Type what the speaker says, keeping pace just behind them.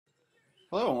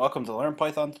Hello and welcome to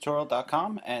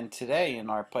LearnPythonTutorial.com, and today in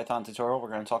our Python tutorial we're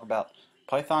going to talk about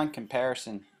Python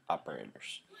comparison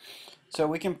operators. So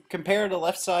we can compare the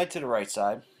left side to the right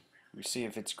side. We see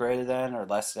if it's greater than or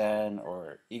less than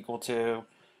or equal to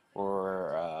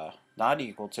or not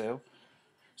equal to.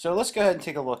 So let's go ahead and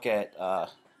take a look at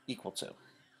equal to.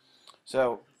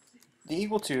 So the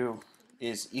equal to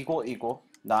is equal equal,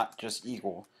 not just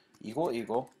equal, equal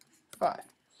equal 5.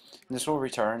 And this will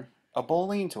return a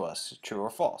boolean to us, true or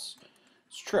false.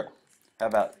 It's true. How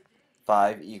about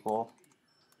 5 equal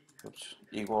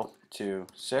to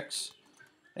 6?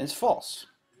 And it's false.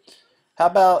 How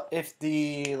about if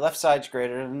the left side's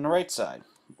greater than the right side?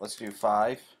 Let's do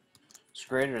 5 is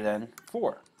greater than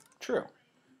 4. True.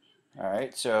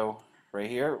 Alright, so right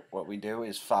here what we do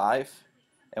is 5,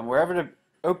 and wherever the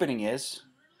opening is,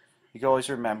 you can always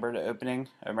remember the opening,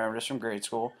 I remember this from grade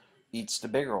school, eats the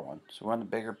bigger one. So we want the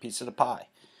bigger piece of the pie.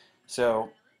 So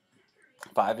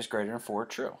 5 is greater than 4,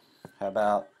 true. How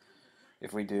about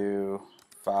if we do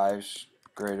 5 is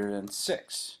greater than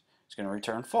 6? It's going to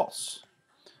return false.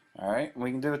 Alright,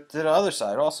 we can do it to the other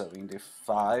side also. We can do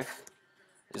 5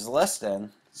 is less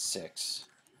than 6,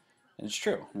 and it's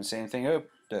true. And the same thing,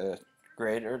 the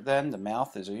greater than, the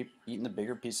mouth is eating the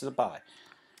bigger piece of the pie.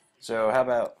 So how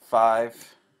about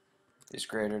 5 is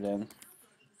greater than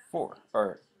 4?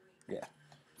 Or, yeah,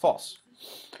 false.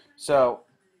 So,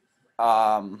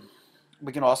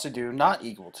 we can also do not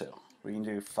equal to. We can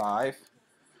do 5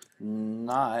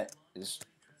 not is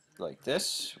like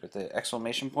this with the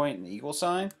exclamation point and the equal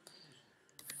sign.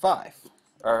 5.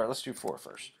 Or let's do 4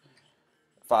 first.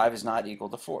 5 is not equal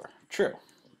to 4. True.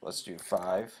 Let's do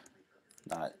 5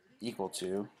 not equal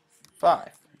to 5.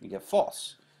 You get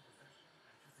false.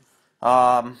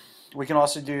 We can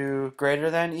also do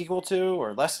greater than equal to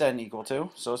or less than equal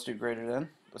to. So let's do greater than.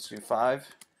 Let's do 5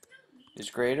 is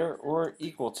greater or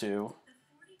equal to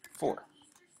 4.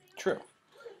 True.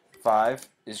 5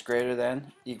 is greater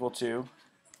than equal to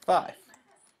 5.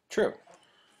 True.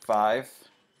 5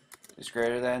 is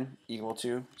greater than equal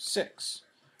to 6.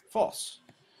 False.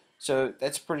 So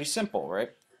that's pretty simple,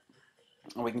 right?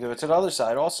 And we can do it to the other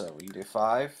side also. We can do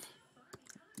 5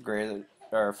 greater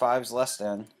or 5 is less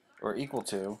than or equal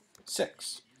to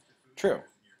 6. True.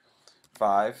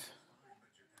 5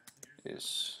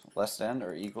 is less than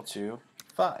or equal to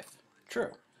 5.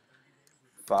 True.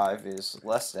 5 is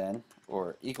less than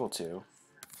or equal to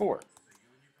 4.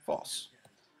 False.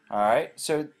 Alright,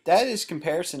 so that is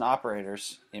comparison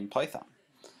operators in Python.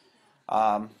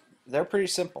 They're pretty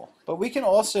simple. But we can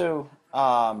also,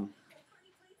 hold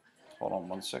on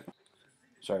one second.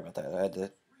 Sorry about that. I had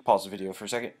to pause the video for a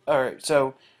second. Alright,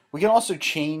 so we can also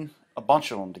chain a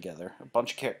bunch of them together, a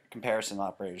bunch of comparison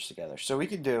operators together. So we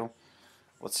could do,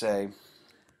 let's say,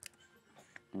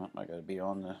 I got to be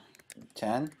on the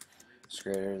 10. It's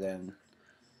greater than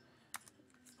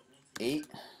 8,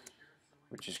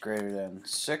 which is greater than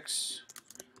 6,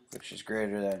 which is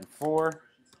greater than 4,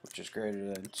 which is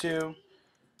greater than 2,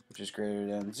 which is greater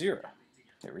than 0.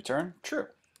 Hit return, true.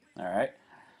 Alright.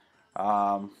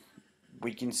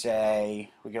 We can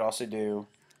say, we could also do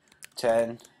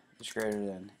 10 is greater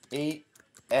than 8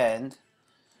 and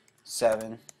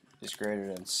 7 is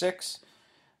greater than 6.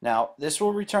 Now, this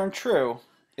will return true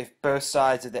if both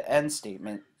sides of the end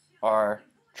statement are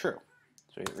true.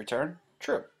 So hit return,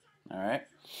 true. Alright.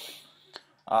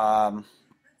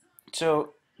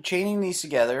 So chaining these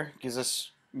together gives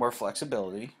us more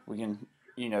flexibility. We can,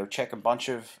 check a bunch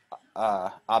of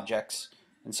objects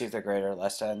and see if they're greater,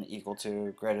 less than, equal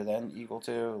to, greater than, equal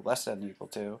to, less than, equal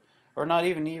to, or not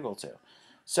even equal to.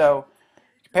 So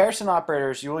comparison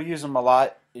operators, you will use them a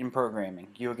lot in programming.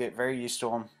 You'll get very used to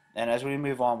them, and as we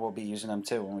move on, we'll be using them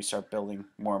too when we start building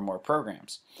more and more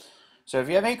programs. So if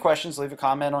you have any questions, leave a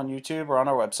comment on YouTube or on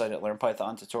our website at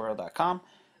LearnPythonTutorial.com,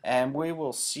 and we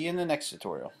will see you in the next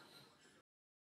tutorial.